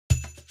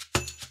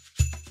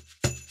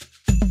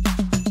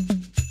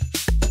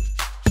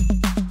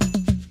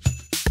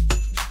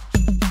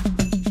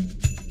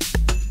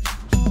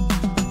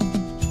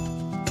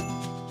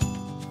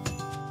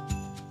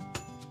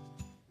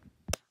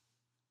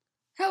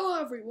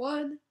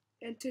everyone,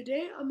 and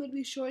today I'm going to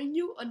be showing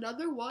you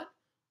another one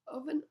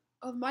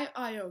of my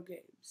IO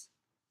games.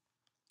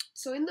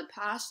 So in the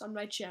past on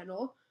my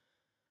channel,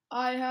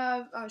 I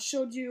have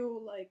showed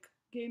you like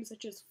games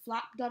such as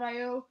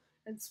Flap.io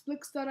and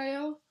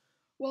Splix.io.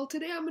 Well,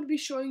 today I'm going to be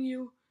showing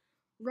you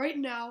right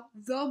now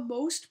the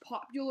most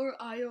popular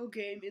IO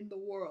game in the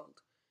world.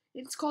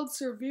 It's called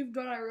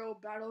Surviv.io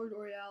Battle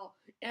Royale,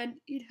 and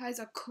it has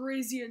a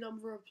crazy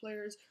number of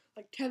players.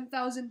 Like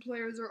 10,000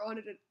 players are on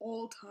it at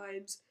all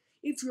times.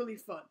 It's really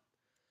fun.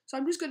 So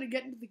I'm just going to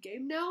get into the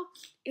game now.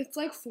 It's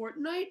like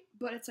Fortnite,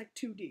 but it's like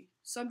 2D.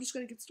 So I'm just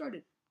going to get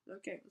started.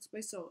 Okay, let's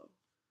play solo.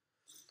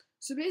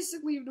 So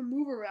basically you have to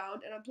move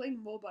around, and I'm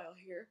playing mobile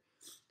here.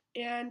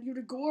 And you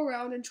have to go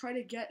around and try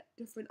to get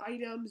different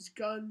items,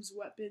 guns,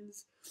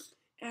 weapons,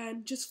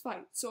 and just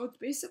fight. So it's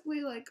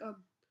basically like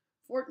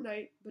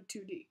Fortnite, but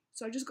 2D.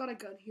 So I just got a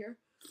gun here.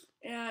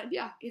 And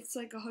yeah, it's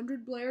like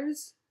 100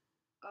 players,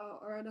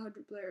 around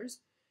 100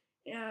 players.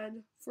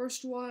 And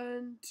first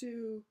one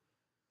to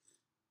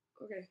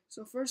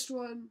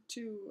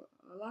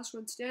last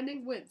one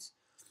standing wins.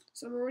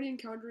 So I'm already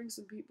encountering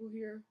some people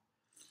here.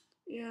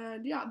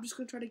 And yeah, I'm just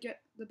going to try to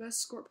get the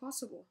best score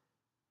possible.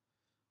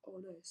 Oh,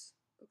 nice.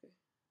 Okay.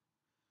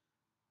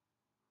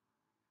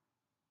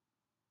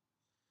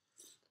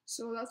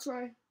 So that's what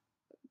I'm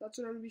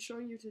going to be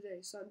showing you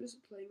today. So I'm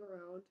just playing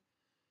around.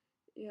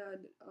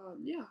 And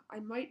yeah, I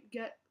might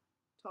get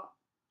top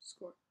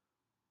score.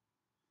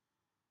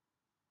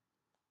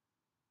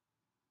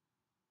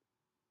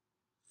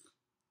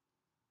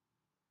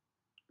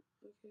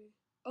 Okay.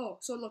 Oh,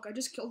 so look, I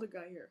just killed a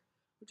guy here,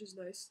 which is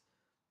nice.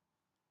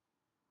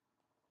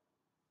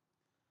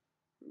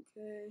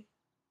 Okay.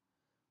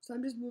 So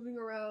I'm just moving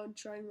around,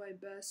 trying my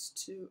best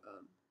to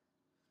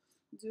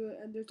do it.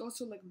 And there's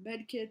also like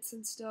med kits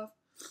and stuff.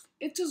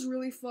 It's just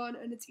really fun,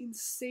 and it's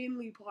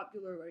insanely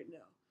popular right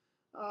now.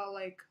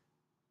 Like,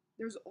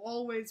 there's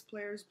always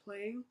players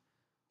playing,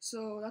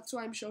 so that's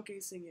why I'm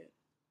showcasing it.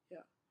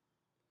 Yeah.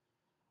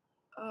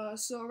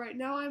 So right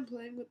now I'm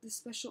playing with this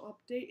special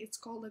update. It's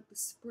called like the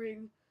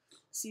Spring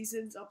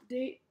Seasons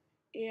update,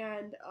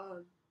 and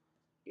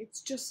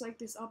it's just like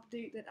this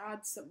update that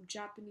adds some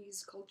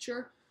Japanese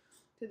culture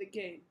to the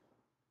game.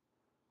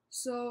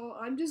 So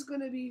I'm just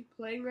gonna be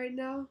playing right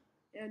now,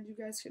 and you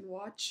guys can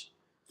watch.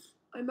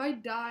 I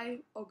might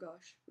die. Oh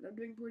gosh, but I'm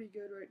doing pretty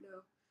good right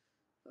now.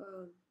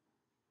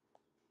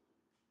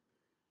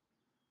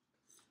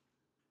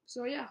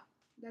 So yeah,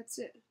 that's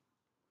it.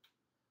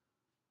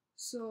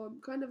 So I'm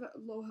kind of at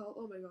low health.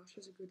 Oh my gosh,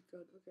 that's a good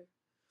gun. Okay.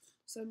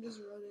 So I'm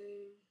just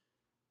running.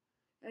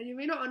 And you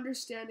may not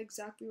understand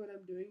exactly what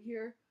I'm doing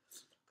here,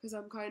 because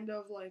I'm kind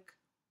of like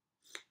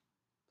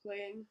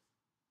playing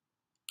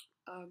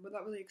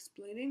without really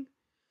explaining.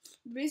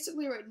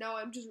 Basically right now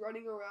I'm just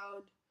running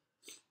around,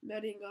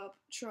 netting up,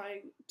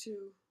 trying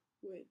to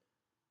win.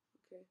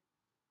 Okay.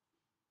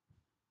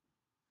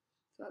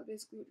 So that's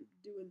basically what you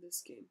do in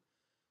this game.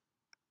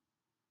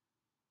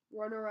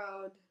 Run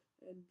around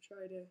and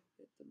try to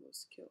hit the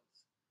most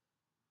kills.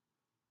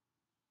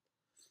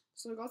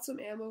 So I got some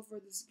ammo for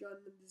this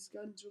gun, and this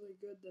gun's really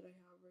good that I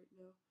have right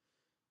now.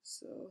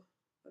 So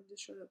I'm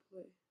just trying to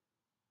play.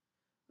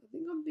 I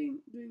think I'm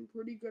doing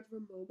pretty good for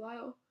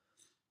mobile,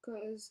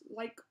 because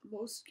like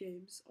most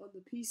games on the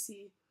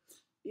PC,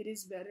 it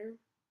is better.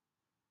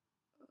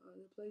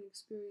 The playing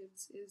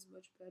experience is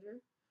much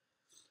better.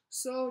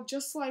 So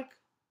just like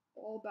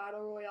all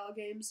battle royale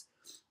games,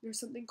 there's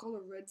something called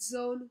a red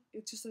zone.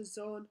 It's just a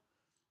zone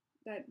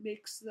that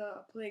makes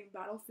the playing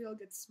battlefield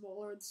get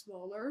smaller and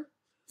smaller,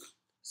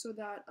 so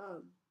that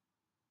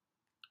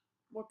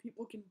more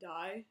people can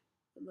die,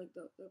 and like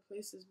the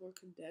place is more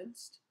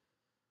condensed.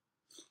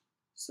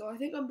 So I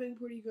think I'm doing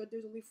pretty good.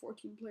 There's only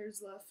 14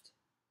 players left.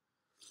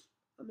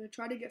 I'm gonna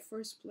try to get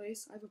first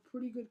place. I have a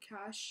pretty good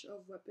cache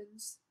of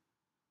weapons.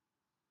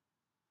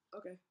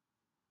 Okay.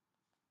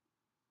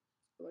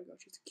 Oh my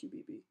gosh, it's a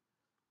QBB.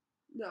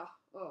 No.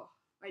 Oh,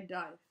 I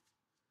died.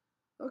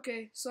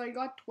 Okay, so I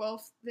got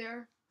 12th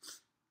there.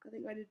 I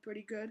think I did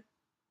pretty good.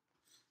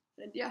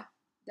 And yeah,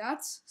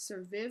 that's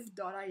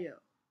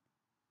Surviv.io.